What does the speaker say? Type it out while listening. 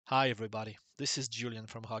Hi everybody, this is Julian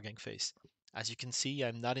from Hugging Face. As you can see,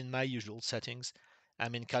 I'm not in my usual settings.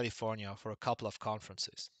 I'm in California for a couple of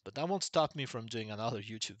conferences, but that won't stop me from doing another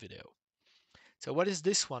YouTube video. So what is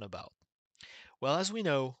this one about? Well, as we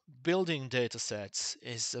know, building datasets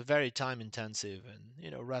is a very time-intensive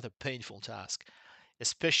and, rather painful task,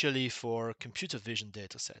 especially for computer vision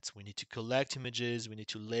datasets. We need to collect images, we need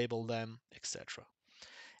to label them, etc.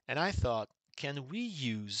 And I thought, can we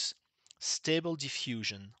use Stable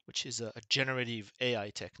Diffusion, which is a generative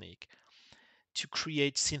AI technique, to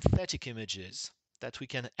create synthetic images that we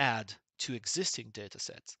can add to existing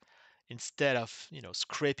datasets instead of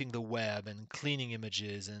scraping the web and cleaning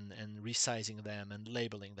images and resizing them and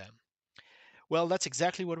labeling them? Well, that's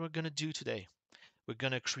exactly what we're going to do today. We're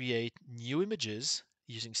going to create new images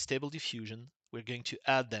using Stable Diffusion. We're going to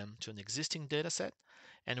add them to an existing dataset,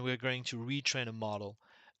 and we're going to retrain a model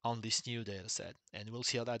on this new dataset, and we'll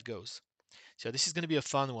see how that goes. So this is going to be a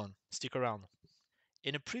fun one. Stick around.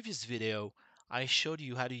 In a previous video, I showed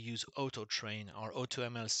you how to use AutoTrain or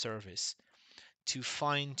AutoML service to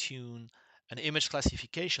fine-tune an image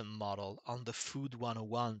classification model on the Food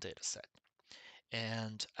 101 dataset.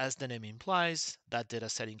 And as the name implies, that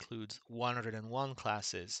dataset includes 101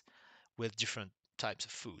 classes with different types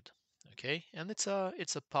of food. Okay, and it's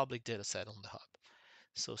a public data set on the hub.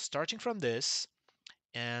 So starting from this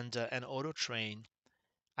and an auto train,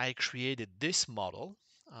 I created this model,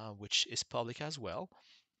 which is public as well.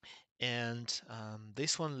 And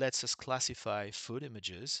this one lets us classify food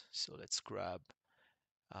images. So let's grab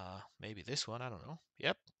maybe this one. I don't know.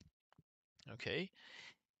 Yep. Okay.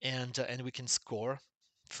 And we can score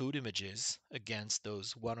food images against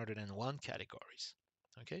those 101 categories.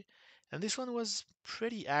 Okay, and this one was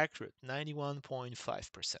pretty accurate,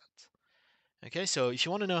 91.5%. Okay, so if you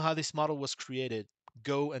want to know how this model was created,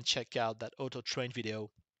 go and check out that auto train video.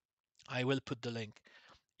 I will put the link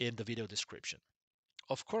in the video description.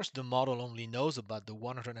 Of course, the model only knows about the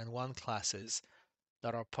 101 classes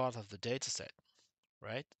that are part of the dataset,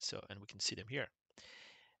 right? So, and we can see them here.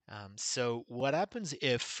 So what happens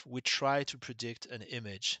if we try to predict an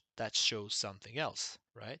image that shows something else,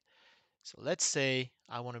 right? So let's say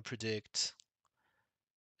I want to predict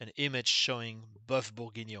an image showing bœuf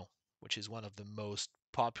bourguignon, which is one of the most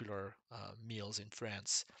popular meals in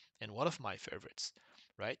France and one of my favorites,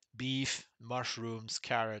 right? Beef, mushrooms,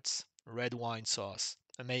 carrots, red wine sauce.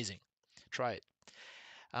 Amazing. Try it.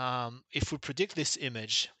 If we predict this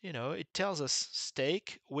image, it tells us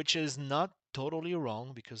steak, which is not totally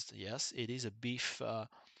wrong because yes, it is a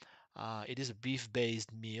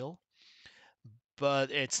beef-based meal,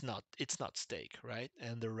 but it's not steak, right?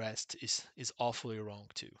 And the rest is awfully wrong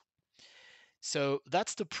too. So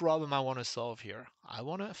that's the problem I want to solve here. I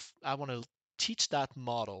want to teach that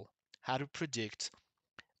model how to predict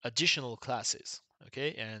additional classes.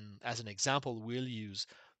 Okay, and as an example, we'll use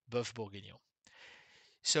Boeuf Bourguignon.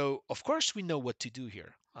 So of course we know what to do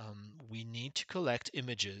here. We need to collect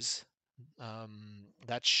images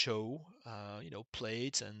that show,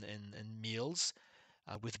 plates and meals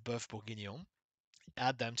with Boeuf Bourguignon,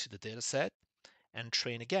 add them to the data set, and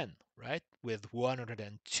train again, right? With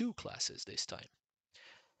 102 classes this time.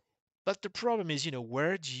 But the problem is,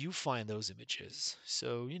 where do you find those images?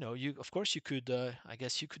 So, you of course you could, I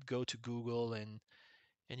guess you could go to Google and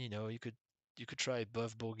you could try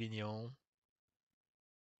Boeuf Bourguignon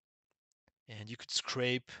and you could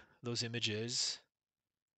scrape those images,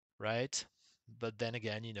 right? But then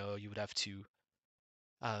again, you would have to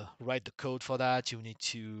write the code for that. You need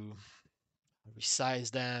to resize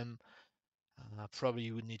them. Probably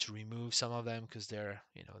you would need to remove some of them because they're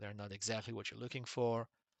not exactly what you're looking for,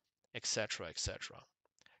 etc., etc.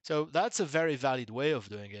 So that's a very valid way of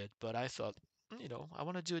doing it, but I thought, I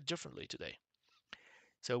want to do it differently today.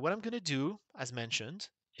 So what I'm going to do, as mentioned,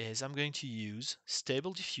 is I'm going to use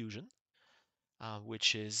Stable Diffusion, and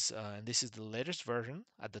this is the latest version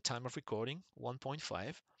at the time of recording,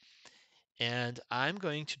 1.5, and I'm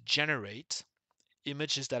going to generate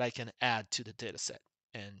images that I can add to the dataset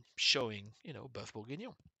and showing, Boeuf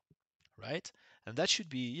Bourguignon, right? And that should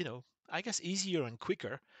be, I guess easier and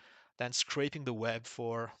quicker than scraping the web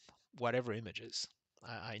for whatever images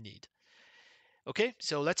I need. Okay,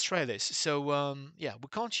 so let's try this. So yeah, we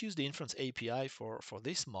can't use the inference API for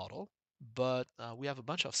this model, but we have a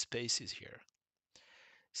bunch of spaces here.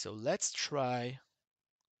 So let's try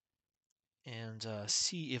and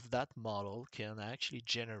see if that model can actually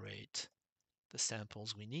generate the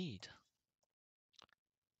samples we need.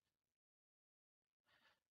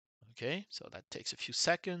 Okay, so that takes a few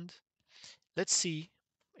seconds. Let's see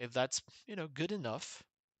if that's, good enough,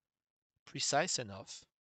 precise enough,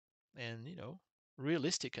 and,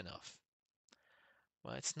 realistic enough.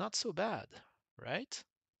 Well, it's not so bad, right?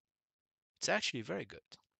 It's actually very good.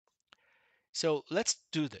 So let's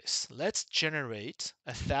do this. Let's generate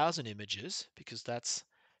 1,000 images because that's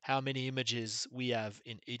how many images we have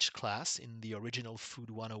in each class in the original Food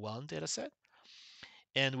 101 dataset.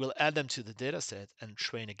 And we'll add them to the dataset and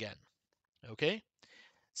train again. Okay?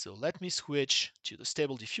 So let me switch to the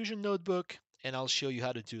Stable Diffusion notebook and I'll show you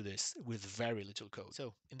how to do this with very little code.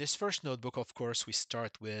 So in this first notebook, of course, we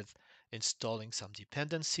start with installing some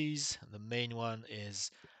dependencies. The main one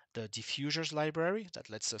is the diffusers library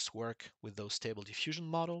that lets us work with those Stable Diffusion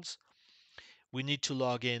models. We need to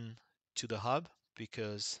log in to the hub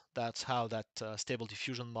because that's how that Stable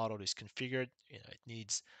Diffusion model is configured. It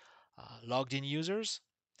needs logged in users.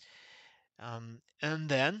 And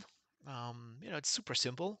then, it's super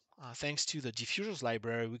simple. Thanks to the diffusers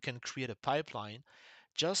library, we can create a pipeline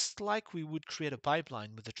just like we would create a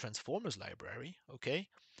pipeline with the transformers library. Okay,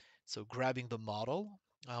 so grabbing the model,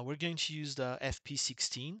 we're going to use the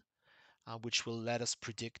FP16, which will let us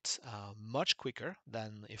predict much quicker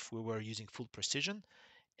than if we were using full precision.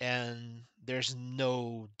 And there's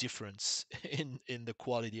no difference in the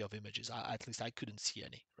quality of images. At least I couldn't see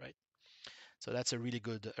any, right? So that's a really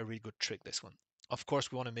good trick, this one. Of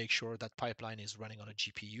course, we want to make sure that pipeline is running on a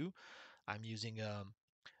GPU. I'm using a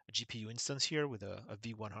GPU instance here with a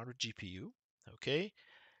V100 GPU. Okay,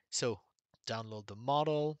 so download the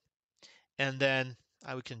model, and then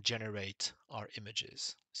we can generate our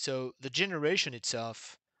images. So the generation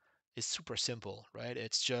itself is super simple, right?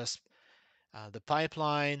 It's just the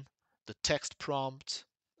pipeline, the text prompt,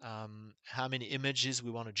 how many images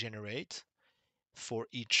we want to generate for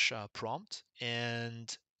each prompt,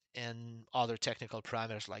 and other technical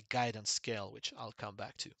parameters like guidance scale, which I'll come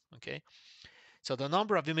back to. Okay, so the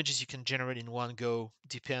number of images you can generate in one go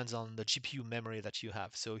depends on the GPU memory that you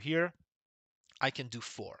have. So here I can do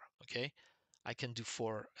four. Okay, I can do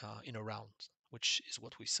four in a round, which is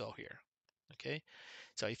what we saw here. Okay,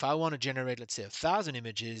 so if I want to generate, let's say, 1,000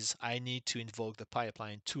 images, I need to invoke the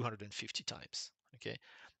pipeline 250 times. Okay,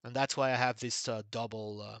 and that's why I have this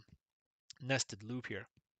double nested loop here.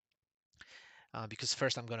 Because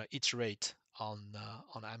first I'm going to iterate on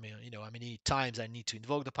how many times I need to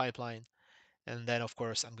invoke the pipeline, and then of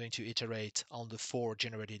course I'm going to iterate on the four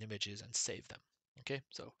generated images and save them. Okay,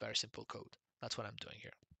 so very simple code. That's what I'm doing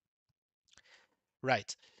here.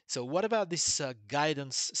 Right. So what about this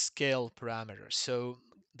guidance scale parameter? So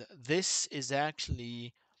this is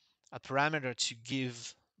actually a parameter to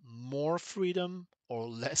give more freedom or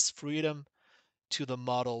less freedom to the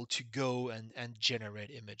model to go and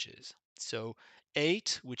generate images. So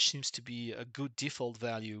 8, which seems to be a good default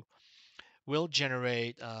value, will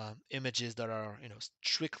generate images that are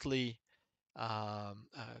strictly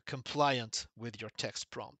compliant with your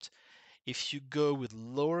text prompt. If you go with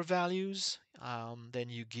lower values, then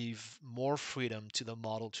you give more freedom to the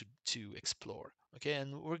model to explore. Okay,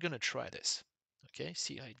 and we're gonna try this. Okay,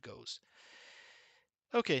 see how it goes.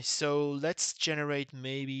 Okay, so let's generate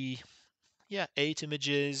maybe, yeah, 8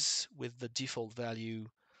 images with the default value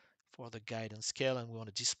for the guidance scale, and we want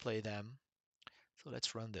to display them. So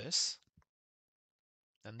let's run this.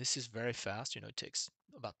 And this is very fast. It takes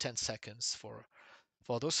about 10 seconds for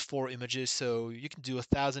those 4 images. So you can do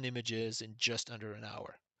 1,000 images in just under an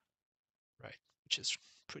hour, right? Which is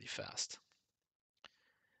pretty fast.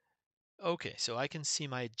 Okay, so I can see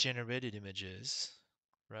my generated images,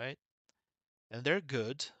 right? And they're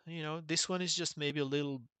good. This one is just maybe a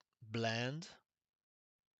little bland.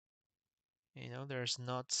 There's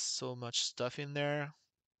not so much stuff in there.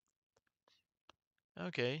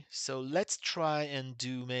 Okay, so let's try and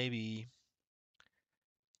do maybe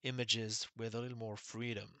images with a little more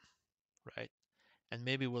freedom, right? And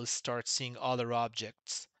maybe we'll start seeing other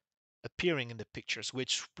objects appearing in the pictures,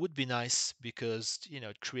 which would be nice because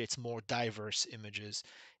it creates more diverse images,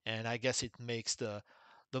 and I guess it makes the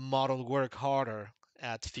model work harder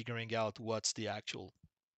at figuring out what's the actual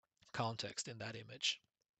context in that image.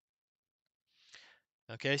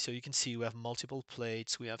 Okay, so you can see we have multiple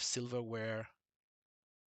plates, we have silverware,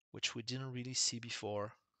 which we didn't really see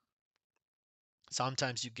before.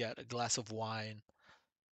 Sometimes you get a glass of wine.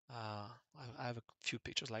 Uh, I have a few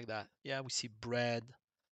pictures like that. Yeah, we see bread,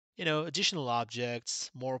 additional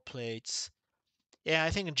objects, more plates. Yeah, I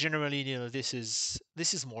think generally, this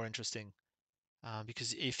is more interesting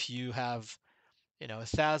because if you have,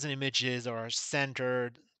 1,000 images are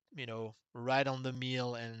centered, right on the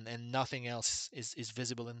meal, and nothing else is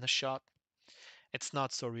visible in the shot, it's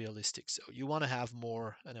not so realistic. So you want to have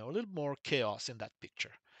more, a little more chaos in that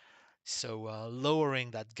picture. So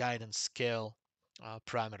lowering that guidance scale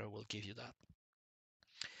parameter will give you that.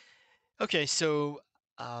 Okay, so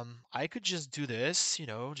I could just do this,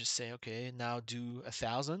 just say, okay, now do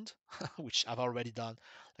 1,000, which I've already done.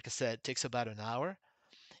 Like I said, it takes about an hour,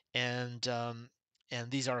 and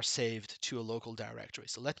these are saved to a local directory.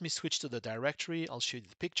 So let me switch to the directory. I'll show you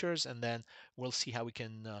the pictures, and then we'll see how we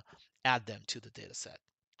can add them to the dataset.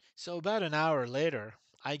 So about an hour later,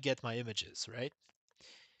 I get my images, right?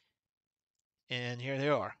 And here they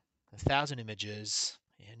are, 1,000 images.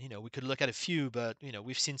 And we could look at a few, but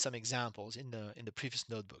we've seen some examples in the previous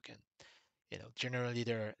notebook, and generally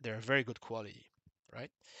they're very good quality,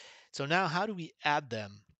 right? So now how do we add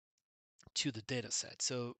them to the data set?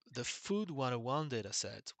 So the Food 101 data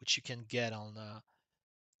set, which you can get on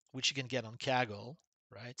Kaggle,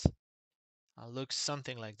 right? Looks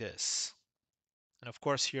something like this. And of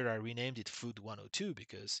course here I renamed it Food 102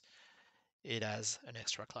 because it has an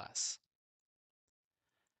extra class.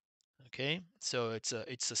 Okay, so it's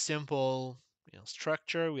a simple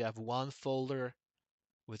structure. We have one folder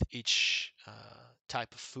with each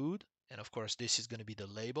type of food, and of course this is going to be the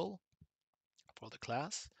label for the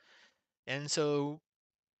class. And so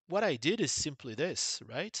what I did is simply this,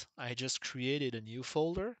 right? I just created a new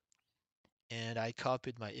folder and I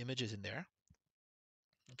copied my images in there.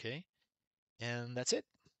 Okay, and that's it.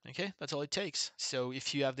 Okay, that's all it takes. So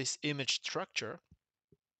if you have this image structure,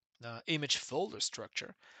 image folder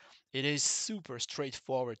structure, it is super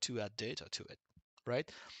straightforward to add data to it, right?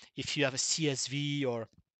 If you have a CSV or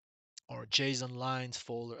JSON lines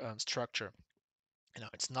folder structure,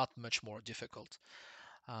 it's not much more difficult.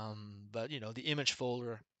 But the image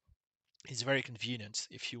folder is very convenient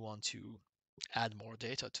if you want to add more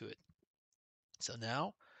data to it. So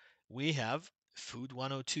now we have Food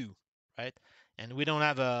 102, right? And we don't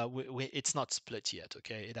have it's not split yet,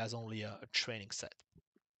 okay? It has only a training set.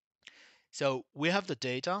 So we have the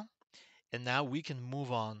data, and now we can move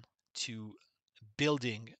on to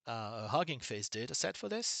building a Hugging Face data set for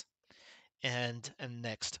this. And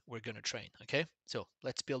next we're going to train, okay? So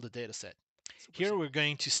let's build a data set. Here we're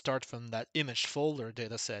going to start from that image folder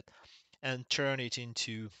data set and turn it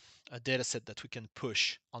into a data set that we can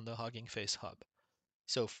push on the Hugging Face hub.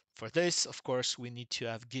 So for this, of course, we need to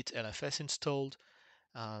have git lfs installed.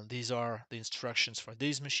 These are the instructions for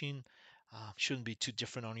this machine. Shouldn't be too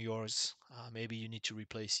different on yours. Maybe you need to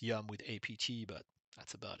replace yum with apt, but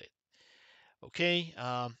that's about it. Okay,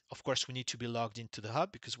 of course, we need to be logged into the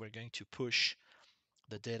hub because we're going to push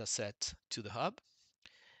the data set to the hub.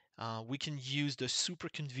 We can use the super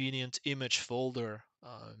convenient image folder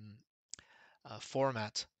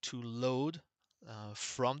format to load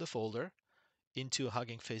from the folder into a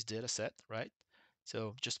Hugging Face dataset, right?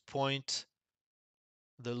 So just point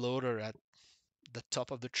the loader at the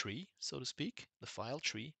top of the tree, so to speak, the file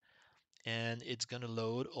tree, and it's going to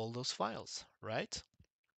load all those files, right?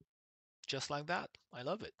 Just like that. I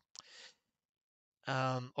love it.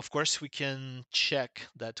 Of course, we can check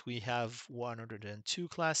that we have 102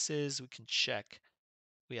 classes. We can check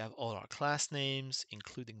we have all our class names,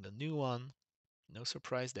 including the new one. No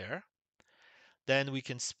surprise there. Then we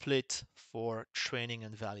can split for training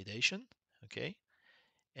and validation. Okay.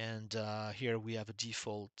 And here we have a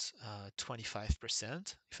default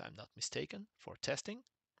 25%, if I'm not mistaken, for testing.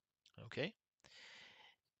 Okay.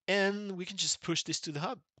 And we can just push this to the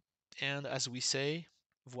hub. And as we say,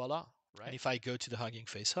 voila, right? And if I go to the Hugging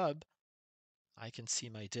Face hub, I can see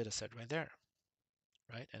my dataset right there,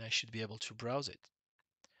 right? And I should be able to browse it.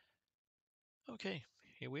 Okay,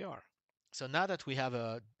 here we are. So now that we have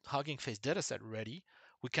a Hugging Face dataset ready,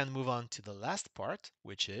 we can move on to the last part,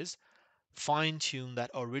 which is fine-tune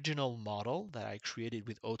that original model that I created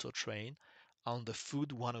with AutoTrain on the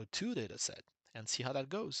Food 102 dataset and see how that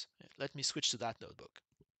goes. Let me switch to that notebook.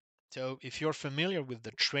 So if you're familiar with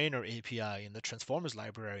the trainer API in the transformers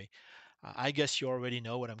library, I guess you already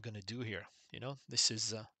know what I'm going to do here. This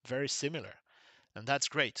is very similar, and that's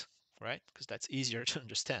great, right? Because that's easier to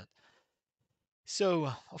understand.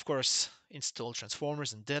 So, of course, install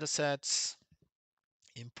transformers and datasets,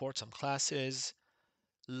 import some classes,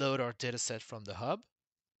 load our dataset from the hub,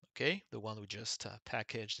 okay, the one we just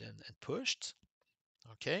packaged and pushed,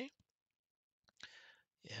 okay,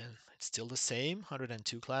 and it's still the same,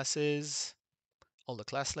 102 classes, all the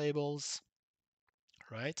class labels,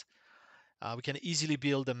 right? We can easily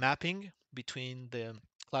build a mapping between the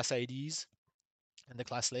class IDs and the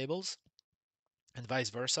class labels, and vice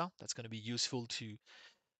versa. That's going to be useful to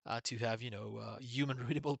have human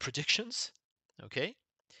readable predictions, okay.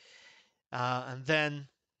 And then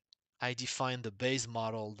I define the base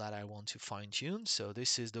model that I want to fine tune. So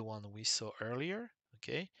this is the one we saw earlier.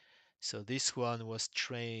 Okay. So this one was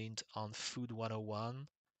trained on Food 101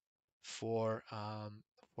 for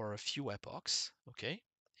a few epochs. Okay.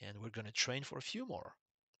 And we're going to train for a few more.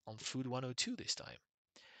 on Food 102 this time.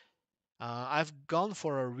 I've gone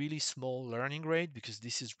for a really small learning rate because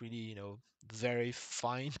this is really, very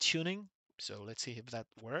fine tuning. So let's see if that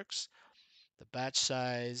works. The batch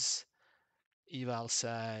size, eval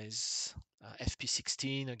size,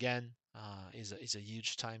 FP16 again is a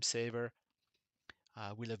huge time saver.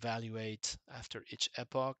 We'll evaluate after each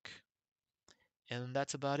epoch, and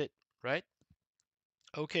that's about it, right?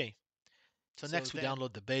 Okay, so So next we then,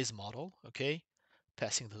 download the base model, okay?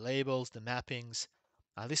 Passing the labels, the mappings.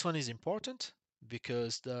 This one is important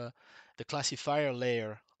because the classifier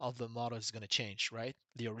layer of the model is going to change, right?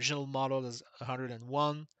 The original model is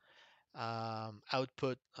 101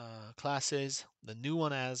 output classes. The new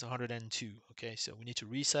one has 102, okay? So we need to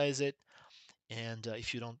resize it. And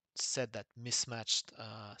if you don't set that mismatched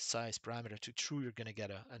size parameter to true, you're going to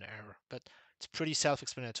get an error. But it's pretty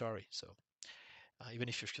self-explanatory. So even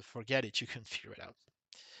if you forget it, you can figure it out.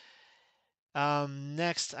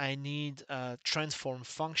 Next, I need a transform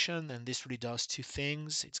function, and this really does two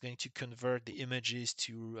things. It's going to convert the images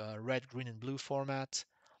to red, green, and blue format,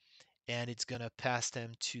 and it's going to pass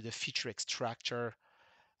them to the feature extractor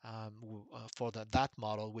for that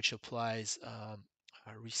model, which applies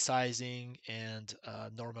resizing and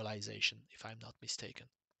normalization, if I'm not mistaken.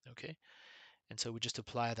 Okay, and so we just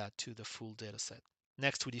apply that to the full data set.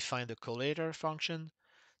 Next, we define the collator function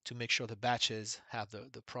to make sure the batches have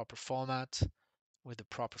the proper format with the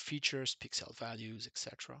proper features, pixel values,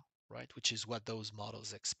 etc., right? Which is what those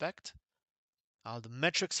models expect. The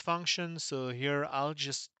metrics function, so here I'll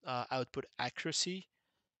just output accuracy.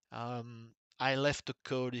 I left the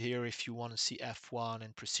code here if you want to see F1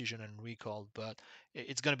 and precision and recall, but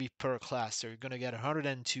it's going to be per class. So you're going to get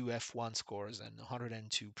 102 F1 scores and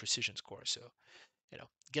 102 precision scores. So, it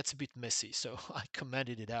gets a bit messy. So I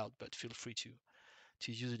commented it out, but feel free to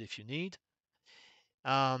use it if you need.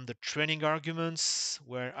 The training arguments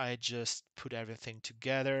where I just put everything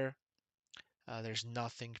together. There's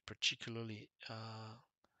nothing particularly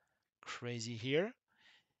crazy here.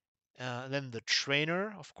 Then the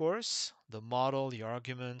trainer, of course, the model, the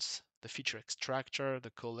arguments, the feature extractor,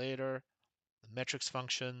 the collator, the metrics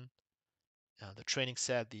function, the training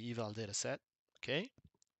set, the eval data set. Okay.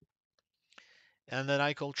 And then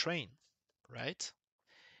I call train, right?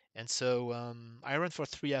 And so I run for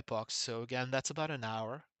 3 epochs. So again, that's about an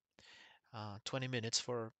hour, 20 minutes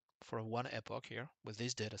for one epoch here with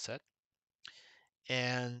this data set.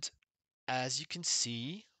 And as you can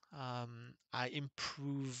see, I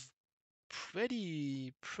improve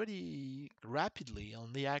pretty rapidly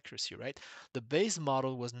on the accuracy, right? The base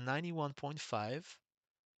model was 91.5,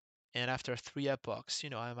 and after 3 epochs,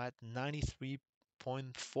 I'm at 93.4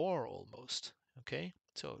 almost. Okay,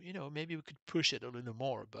 so maybe we could push it a little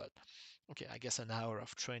more, but okay, I guess an hour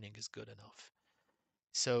of training is good enough.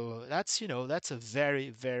 So that's a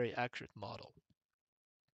very accurate model.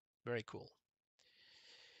 Very cool.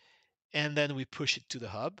 And then we push it to the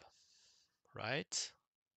hub, right?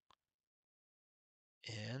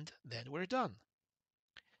 And then we're done.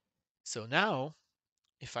 So now,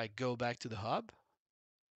 if I go back to the hub,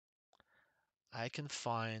 I can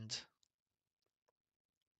find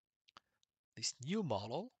this new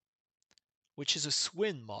model, which is a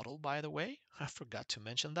Swin model, by the way. I forgot to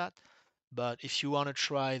mention that. But if you want to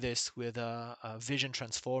try this with a vision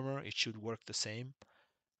transformer, it should work the same.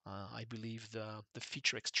 I believe the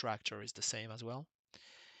feature extractor is the same as well.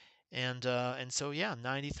 And so yeah,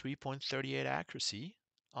 93.38 accuracy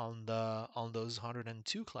on those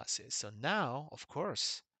 102 classes. So now, of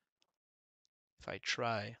course, if I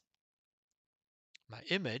try my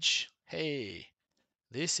image, hey,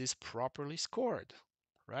 this is properly scored,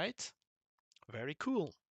 right? Very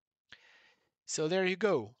cool. So there you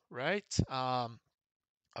go, right?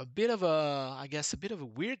 A bit of I guess, a bit of a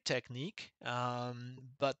weird technique,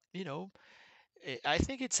 but I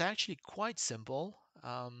think it's actually quite simple.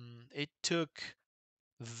 It took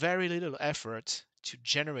very little effort to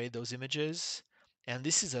generate those images, and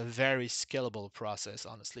this is a very scalable process,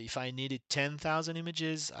 honestly. If I needed 10,000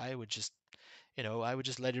 images, I would just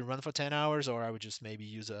let it run for 10 hours, or I would just maybe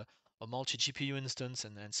use a multi GPU instance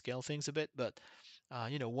and scale things a bit. But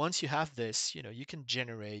once you have this, you can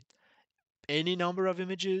generate any number of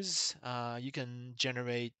images. You can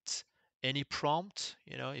generate any prompt.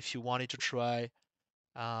 If you wanted to try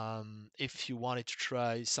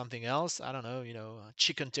something else, I don't know,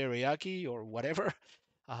 chicken teriyaki or whatever,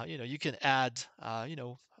 you can add,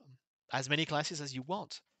 as many classes as you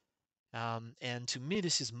want. And to me,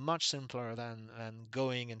 this is much simpler than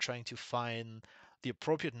going and trying to find the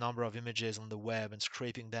appropriate number of images on the web and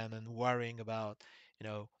scraping them and worrying about, you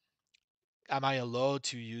know, am I allowed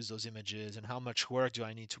to use those images and how much work do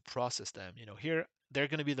I need to process them? Here they're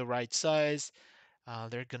going to be the right size,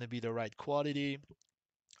 they're going to be the right quality.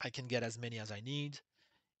 I can get as many as I need,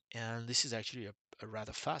 and this is actually a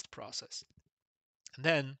rather fast process. And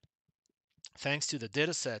then, thanks to the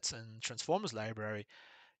datasets and transformers library,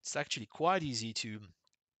 it's actually quite easy to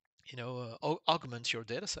augment your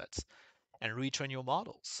datasets and retrain your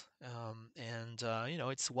models.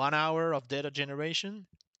 It's 1 hour of data generation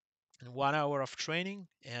and 1 hour of training,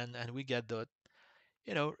 and we get the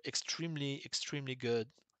extremely good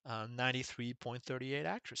 93.38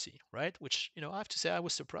 accuracy, right? Which I have to say I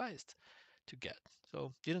was surprised to get.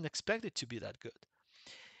 So didn't expect it to be that good.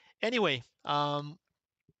 Anyway,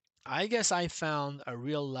 I guess I found a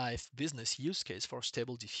real life business use case for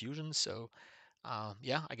Stable Diffusion. So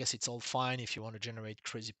yeah, I guess it's all fine if you want to generate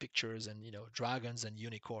crazy pictures and dragons and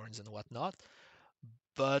unicorns and whatnot.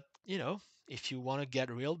 But if you want to get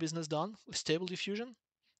real business done with Stable Diffusion,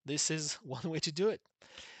 this is one way to do it.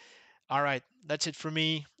 All right, that's it for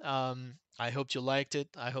me. I hope you liked it.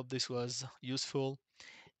 I hope this was useful.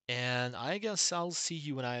 And I guess I'll see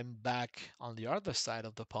you when I'm back on the other side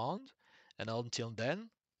of the pond. And until then,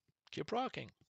 keep rocking.